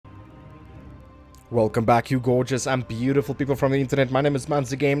Welcome back, you gorgeous and beautiful people from the internet. My name is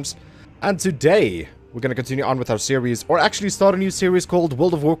Manzi Games, and today we're going to continue on with our series, or actually start a new series called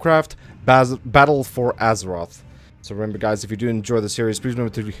World of Warcraft Battle for Azeroth. So remember guys, if you do enjoy the series, please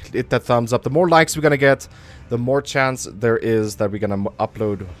remember to hit that thumbs up. The more likes we're going to get, the more chance there is that we're going to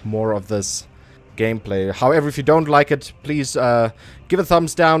upload more of this gameplay. However, if you don't like it, please give a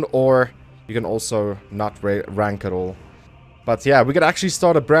thumbs down, or you can also not rank at all. But yeah, we're going to actually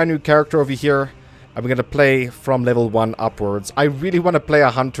start a brand new character over here. And we're going to play from level 1 upwards. I really want to play a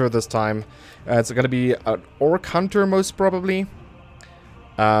hunter this time. It's going to be an orc hunter most probably.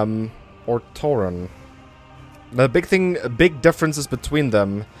 Or Tauren. The big differences between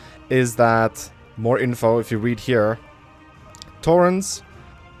them is that, more info if you read here. Taurens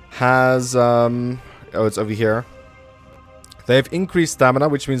has, oh, it's over here. They have increased stamina,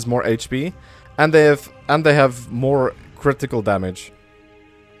 which means more HP. And they have more critical damage.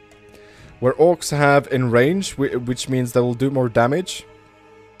 Where orcs have in range, which means they will do more damage.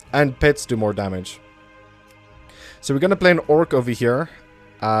 And pets do more damage. So we're gonna play an orc over here.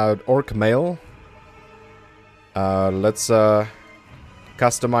 Orc male. Let's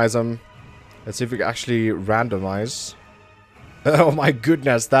customize him. Let's see if we can actually randomize. Oh my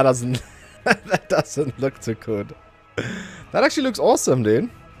goodness, that doesn't that doesn't look too good. That actually looks awesome,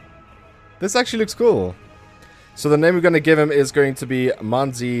 dude. This actually looks cool. So the name we're going to give him is going to be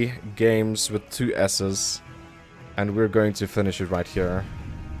Manzi Games with 2 S's. And we're going to finish it right here.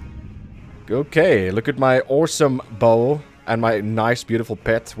 Okay, look at my awesome bow and my nice beautiful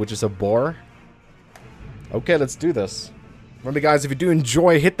pet, which is a boar. Okay, let's do this. Remember guys, if you do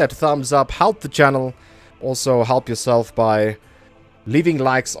enjoy, hit that thumbs up, help the channel. Also help yourself by leaving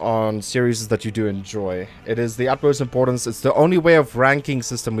likes on series that you do enjoy. It is the utmost importance. It's the only way of ranking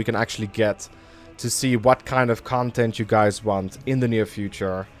system we can actually get to see what kind of content you guys want in the near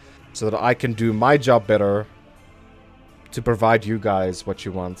future, so that I can do my job better to provide you guys what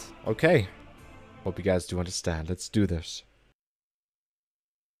you want. Okay. Hope you guys do understand. Let's do this.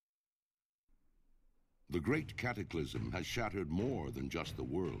 The great cataclysm has shattered more than just the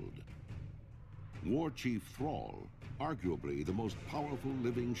world. War Chief Thrall, arguably the most powerful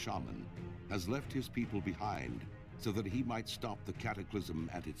living shaman, has left his people behind so that he might stop the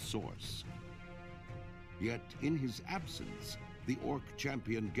cataclysm at its source. Yet, in his absence, the orc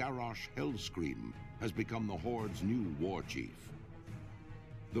champion Garrosh Hellscream has become the Horde's new war chief.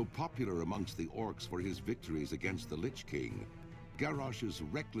 Though popular amongst the orcs for his victories against the Lich King, Garrosh's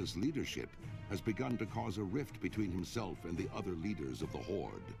reckless leadership has begun to cause a rift between himself and the other leaders of the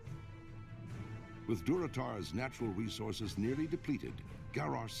Horde. With Durotar's natural resources nearly depleted,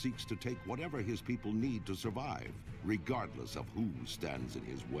 Garrosh seeks to take whatever his people need to survive, regardless of who stands in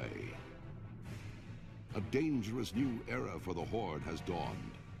his way. A dangerous new era for the Horde has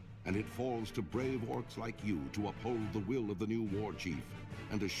dawned, and it falls to brave orcs like you to uphold the will of the new war chief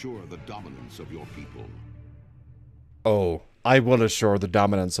and assure the dominance of your people. Oh, I will assure the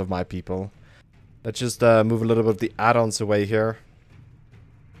dominance of my people. Let's just move a little bit of the add-ons away here.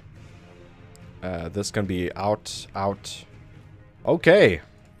 This can be out. Okay.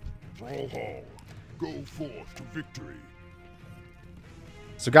 Thrall, go forth to victory.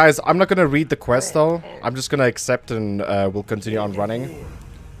 So guys, I'm not gonna read the quest though. I'm just gonna accept and we'll continue on running.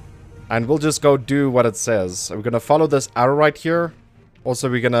 And we'll just go do what it says. We're gonna follow this arrow right here.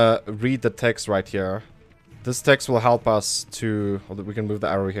 Also, we're gonna read the text right here. This text will help us to... We can move the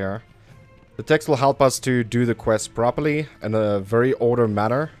arrow here. The text will help us to do the quest properly in a very ordered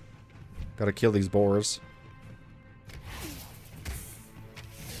manner. Gotta kill these boars.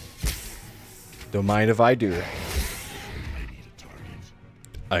 Don't mind if I do.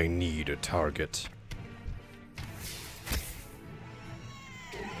 I need a target.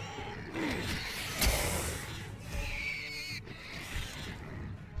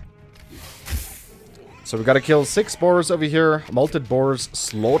 So we gotta kill 6 boars over here. Malted boars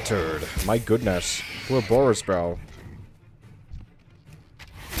slaughtered. My goodness. Poor boars, bro.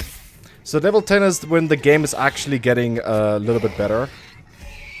 So level 10 is when the game is actually getting a little bit better.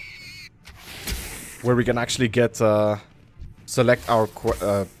 Where we can actually get... select our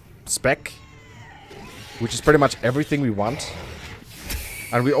spec, which is pretty much everything we want.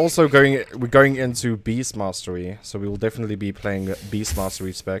 And we're also going into Beast Mastery, so we will definitely be playing Beast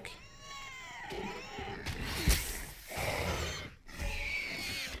Mastery spec.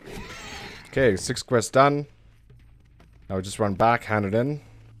 Okay, 6 quests done. Now we just run back, hand it in.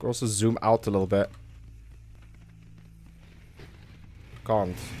 Could also zoom out a little bit.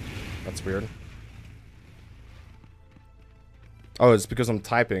 Can't. That's weird. Oh, it's because I'm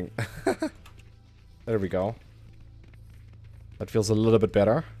typing. There we go. That feels a little bit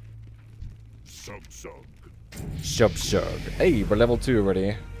better. Sub-sug. Shug. Hey, we're level 2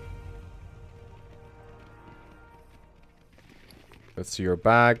 already. Let's see your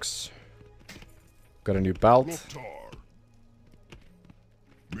bags. Got a new belt. Loktar.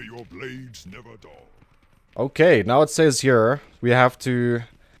 May your blades never dull. Okay, now it says here we have to...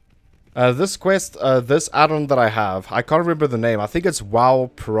 this quest, this add-on that I have, I can't remember the name. I think it's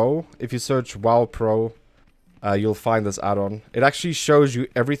WoW Pro. If you search WoW Pro, you'll find this add-on. It actually shows you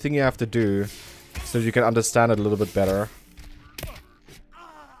everything you have to do so you can understand it a little bit better.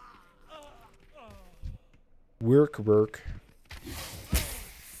 Work.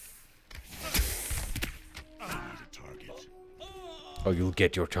 Oh, you'll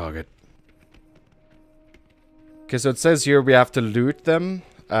get your target. Okay, so it says here we have to loot them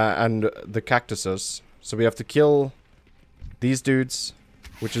and the cactuses. So we have to kill these dudes,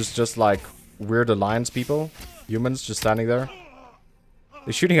 which is just like weird alliance people. Humans just standing there.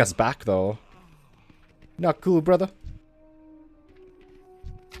 They're shooting us back though. Not cool, brother.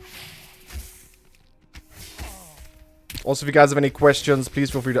 Also, if you guys have any questions, please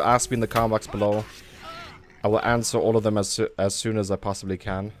feel free to ask me in the comment box below. I will answer all of them as soon as I possibly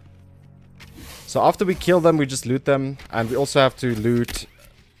can. So after we kill them, we just loot them. And we also have to loot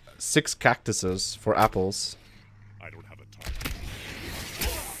 6 cactuses for apples. I don't have a target.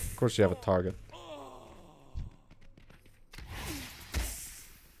 Of course you have a target.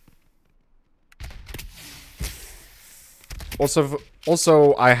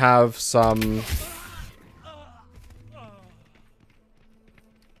 Also I have some...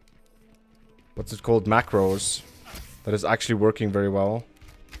 what's it called? Macros. That is actually working very well.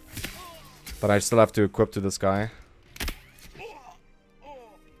 But I still have to equip to this guy.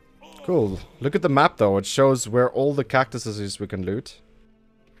 Cool. Look at the map though. It shows where all the cactuses is we can loot.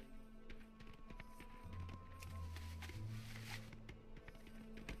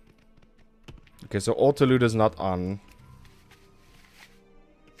 Okay, so auto loot is not on.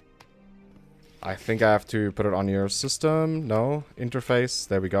 I think I have to put it on your system. No. Interface.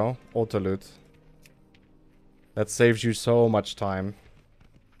 There we go. Auto loot. That saves you so much time.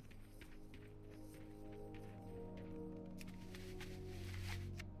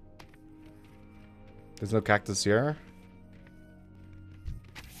 There's no cactus here.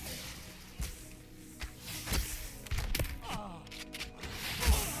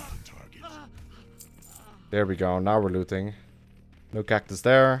 There we go. Now we're looting. No cactus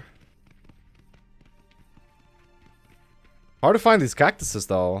there. Hard to find these cactuses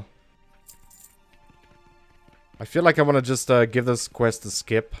though. I feel like I want to just give this quest a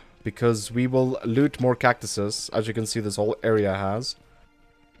skip. Because we will loot more cactuses. As you can see, this whole area has.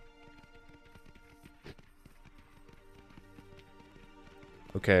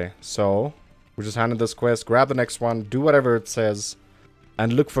 Okay, so we're just handed this quest. Grab the next one. Do whatever it says.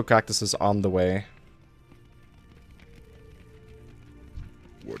 And look for cactuses on the way.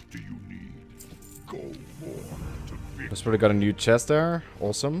 What do you need? Go more to victory. Just really got a new chest there.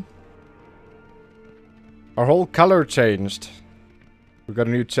 Awesome. Our whole color changed. We got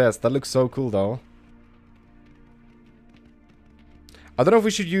a new chest. That looks so cool though. I don't know if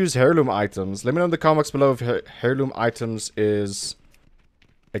we should use heirloom items. Let me know in the comments below if heirloom items is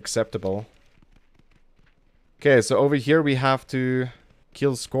acceptable. Okay, so over here we have to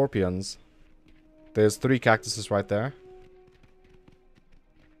kill scorpions. There's 3 cactuses right there.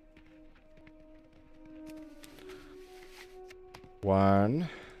 One.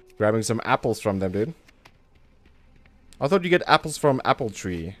 Grabbing some apples from them, dude. I thought you get apples from apple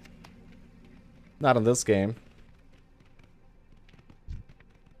tree. Not in this game.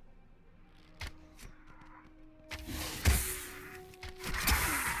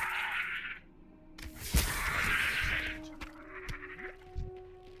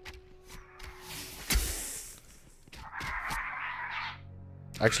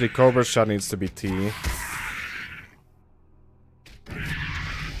 Actually, Cobra Shot needs to be T.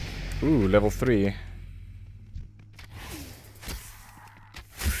 Ooh, level 3.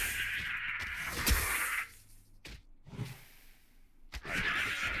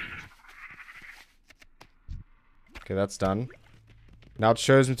 Okay, that's done. Now it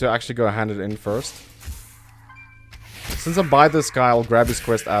shows me to actually go hand it in first. Since I'm by this guy, I'll grab his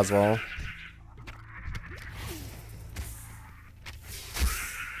quest as well.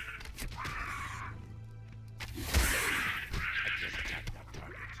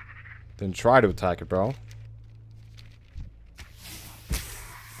 Then try to attack it, bro.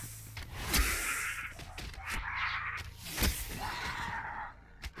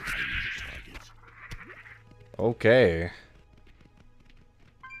 Okay.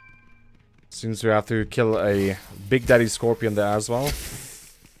 Seems we have to kill a Big Daddy Scorpion there as well.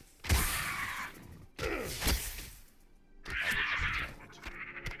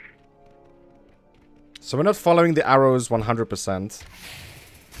 So we're not following the arrows 100%.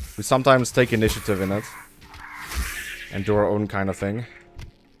 We sometimes take initiative in it. And do our own kind of thing.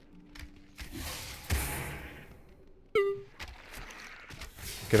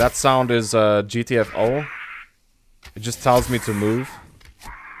 Okay, that sound is GTFO. It just tells me to move.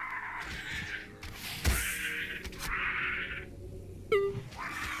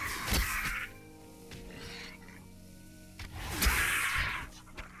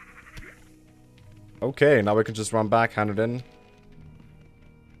 Okay, now we can just run back, hand it in.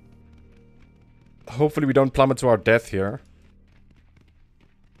 Hopefully we don't plummet to our death here.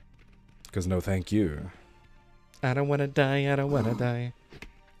 Because no thank you. I don't wanna die, I don't wanna die.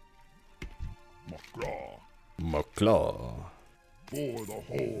 Macaw. Macaw. For the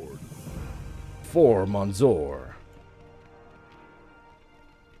Horde. For Manzor.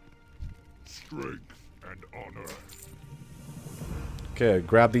 Strength and honor. Okay,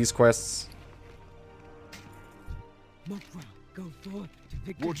 grab these quests.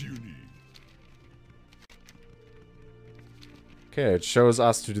 What do you need? Okay, it shows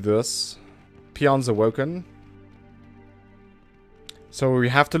us to do this. Peons awoken. So we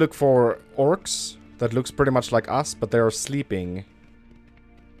have to look for orcs that looks pretty much like us, but they are sleeping.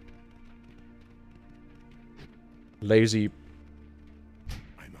 Lazy.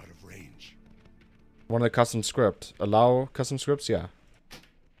 I'm out of range. Want a custom script? Allow custom scripts? Yeah.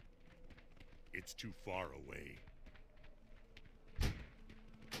 It's too far away.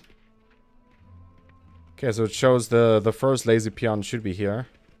 Okay, so it shows the first lazy peon should be here.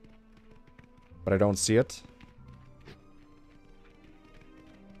 But I don't see it.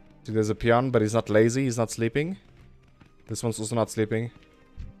 See, there's a peon, but he's not lazy, he's not sleeping. This one's also not sleeping.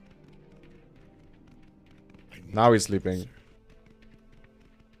 Now he's sleeping.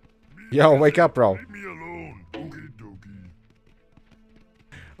 Yo, wake up, bro. Leave me alone. Okie dokie.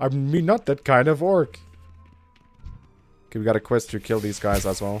 I'm not that kind of orc. Okay, we got a quest to kill these guys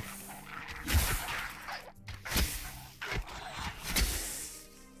as well.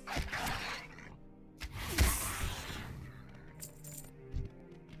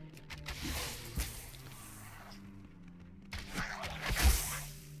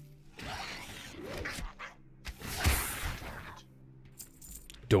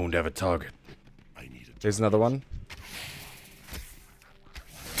 Don't have a target. There's another one.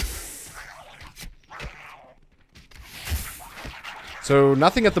 So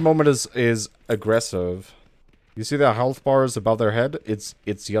nothing at the moment is aggressive. You see their health bars above their head? It's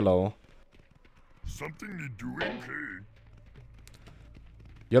yellow. Something need doing, hey?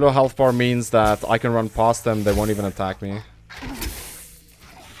 Yellow health bar means that I can run past them, they won't even attack me.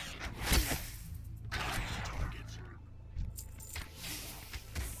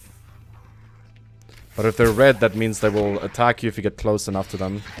 But if they're red, that means they will attack you if you get close enough to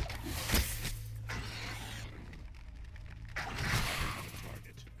them.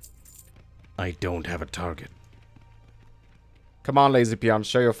 I don't have a target. Come on, lazy peon,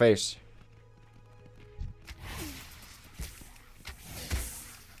 show your face.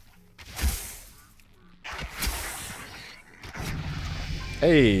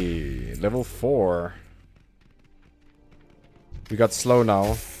 Hey, level 4. We got slow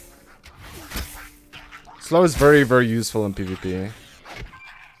now. Slow is very, very useful in PvP.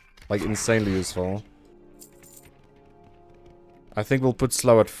 Like, insanely useful. I think we'll put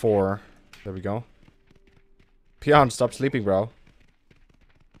slow at 4. There we go. Peon, stop sleeping, bro.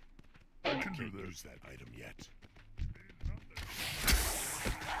 I can use that item yet.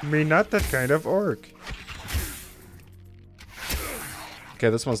 Me not that kind of orc. Okay,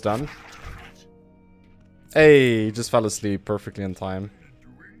 this one's done. Hey, he just fell asleep perfectly in time.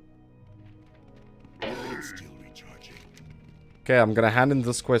 Okay, I'm gonna hand in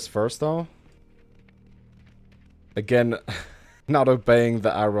this quest first, though. Again, not obeying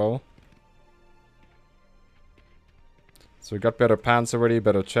the arrow. So we got better pants already,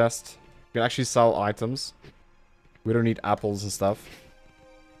 better chest. We can actually sell items. We don't need apples and stuff.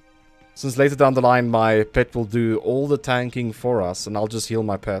 Since later down the line, my pet will do all the tanking for us, and I'll just heal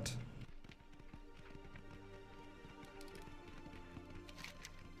my pet.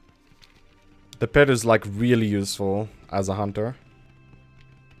 The pet is, like, really useful as a hunter.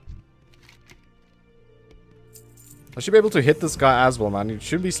 I should be able to hit this guy as well, man. You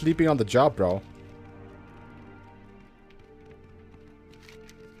shouldn't be sleeping on the job, bro.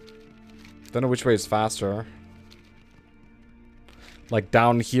 Don't know which way is faster. Like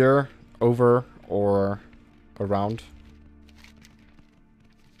down here, over, or around.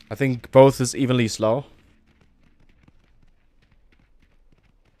 I think both is evenly slow.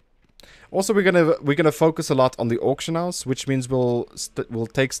 Also, we're gonna focus a lot on the auction house, which means we'll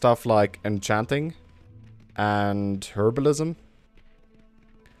take stuff like enchanting, and herbalism.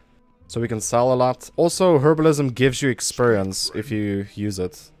 So we can sell a lot. Also, herbalism gives you experience if you use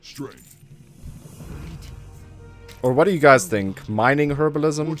it. Strength. Or what do you guys think? Mining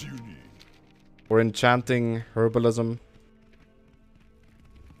herbalism? What do you need? Or enchanting herbalism?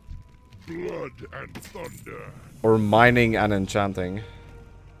 Blood and thunder. Or mining and enchanting?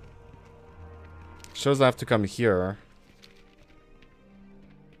 Shows I have to come here.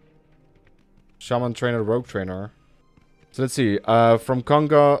 Shaman trainer, rogue trainer. So let's see. From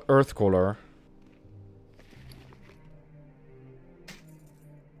Konga, Earthcaller.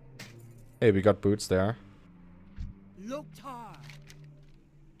 Hey, we got boots there. Loktar.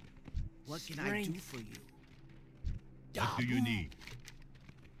 What can I do for you? What do you need?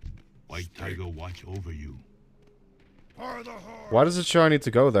 White Tiger watch over you. Why does it show I need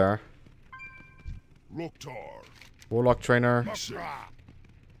to go there? Loktar. Warlock trainer.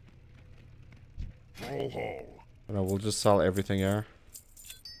 Hall. No, we'll just sell everything here.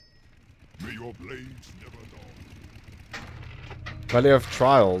 May your blades never know. Valley of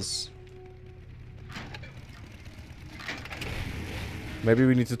Trials. Maybe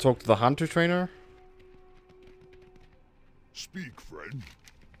we need to talk to the hunter trainer? Speak, friend.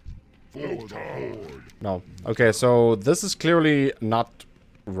 For the Horde. No. Okay, so this is clearly not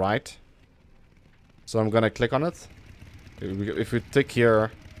right. So I'm gonna click on it. If we tick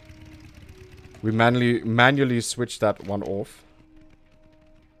here, we manually switch that one off.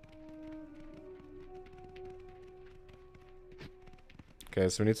 Okay,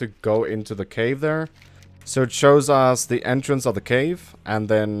 so we need to go into the cave there. So it shows us the entrance of the cave, and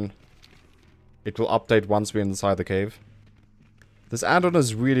then it will update once we're inside the cave. This add-on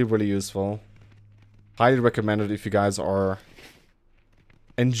is really, really useful. Highly recommended if you guys are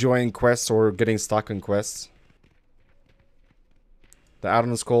enjoying quests or getting stuck in quests. The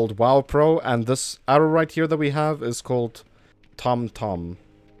add-on is called WoW Pro, and this arrow right here that we have is called Tom Tom.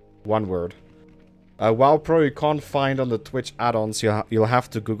 One word. WoW Pro you can't find on the Twitch add-ons. You'll have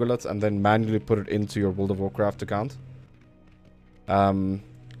to Google it and then manually put it into your World of Warcraft account.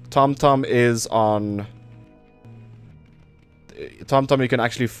 TomTom is on... TomTom you can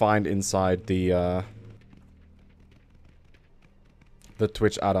actually find inside the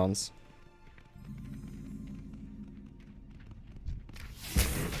Twitch add-ons.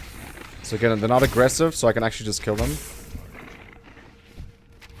 So again, they're not aggressive, so I can actually just kill them.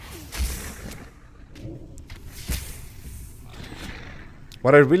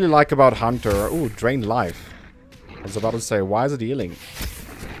 What I really like about Hunter... Ooh, drain life. I was about to say, why is it healing?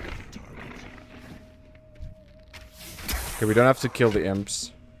 Okay, we don't have to kill the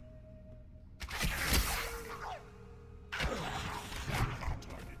imps.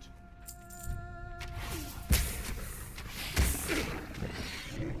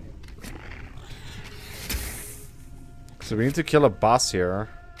 So we need to kill a boss here.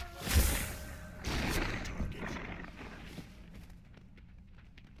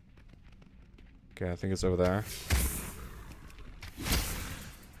 Okay, I think it's over there.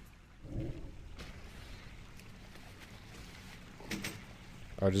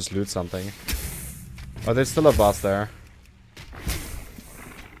 Or just loot something. Oh, there's still a boss there.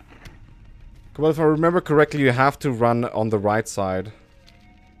 Well, if I remember correctly, you have to run on the right side.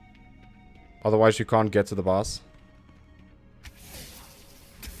 Otherwise, you can't get to the boss.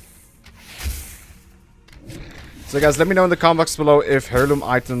 So guys, let me know in the comments below if heirloom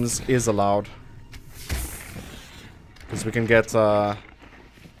items is allowed. Because we can get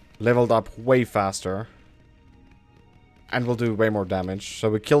leveled up way faster. And we'll do way more damage. So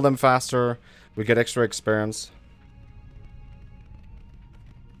we kill them faster, we get extra experience.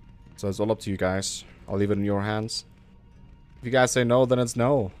 So it's all up to you guys. I'll leave it in your hands. If you guys say no, then it's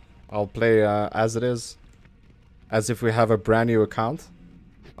no. I'll play as it is. As if we have a brand new account.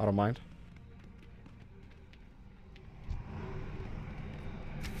 I don't mind.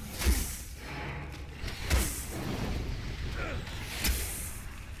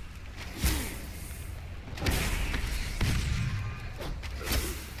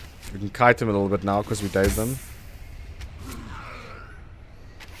 We can kite him a little bit now because we dazed him.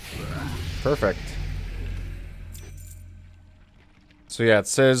 Perfect. So yeah, it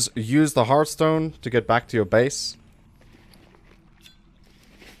says use the Hearthstone to get back to your base.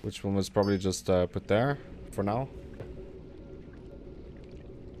 Which one was probably just put there for now.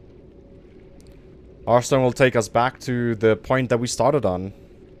 Hearthstone will take us back to the point that we started on.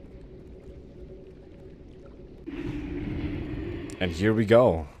 And here we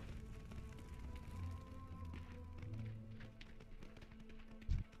go.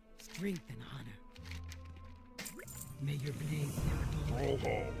 Strength and honor. May your blade never go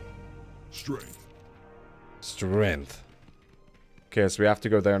away. Hall. Strength. Strength. Okay, so we have to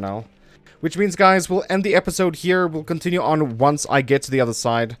go there now. Which means, guys, we'll end the episode here. We'll continue on once I get to the other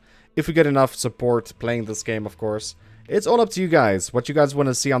side. If we get enough support playing this game, of course. It's all up to you guys, what you guys want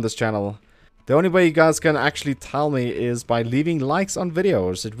to see on this channel. The only way you guys can actually tell me is by leaving likes on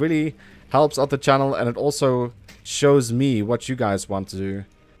videos. It really helps out the channel, and it also shows me what you guys want to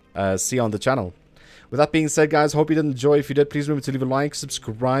see on the channel. With that being said, guys, hope you did enjoy. If you did, please remember to leave a like,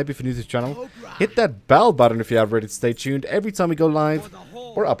 subscribe if you're new to the channel. Hit that bell button if you have ready to stay tuned every time we go live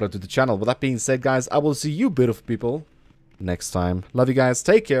or upload to the channel. With that being said, guys, I will see you beautiful people next time. Love you guys,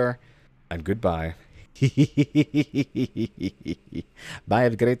 take care, and goodbye. Bye,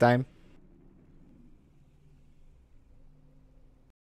 have a great time.